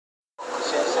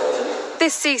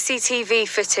This CCTV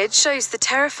footage shows the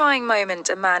terrifying moment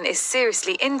a man is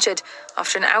seriously injured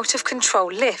after an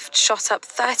out-of-control lift shot up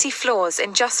 30 floors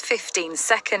in just 15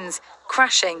 seconds,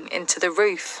 crashing into the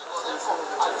roof.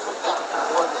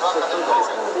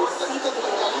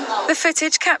 The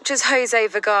footage captures Jose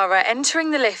Vergara entering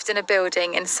the lift in a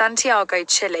building in Santiago,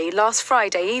 Chile last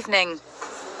Friday evening.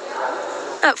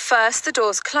 At first, the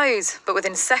doors close, but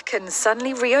within seconds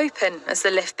suddenly reopen as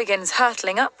the lift begins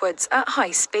hurtling upwards at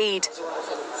high speed.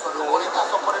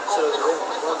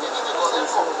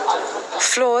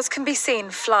 Floors can be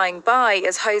seen flying by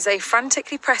as Jose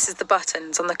frantically presses the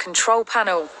buttons on the control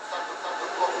panel.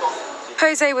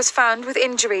 Jose was found with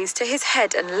injuries to his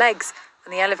head and legs,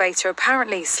 and the elevator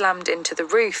apparently slammed into the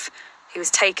roof. He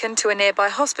was taken to a nearby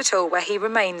hospital where he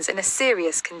remains in a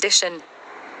serious condition.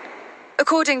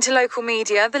 According to local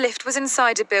media, the lift was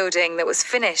inside a building that was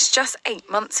finished just 8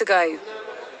 months ago.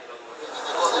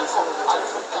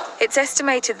 It's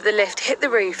estimated that the lift hit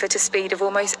the roof at a speed of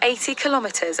almost 80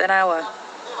 kilometers an hour.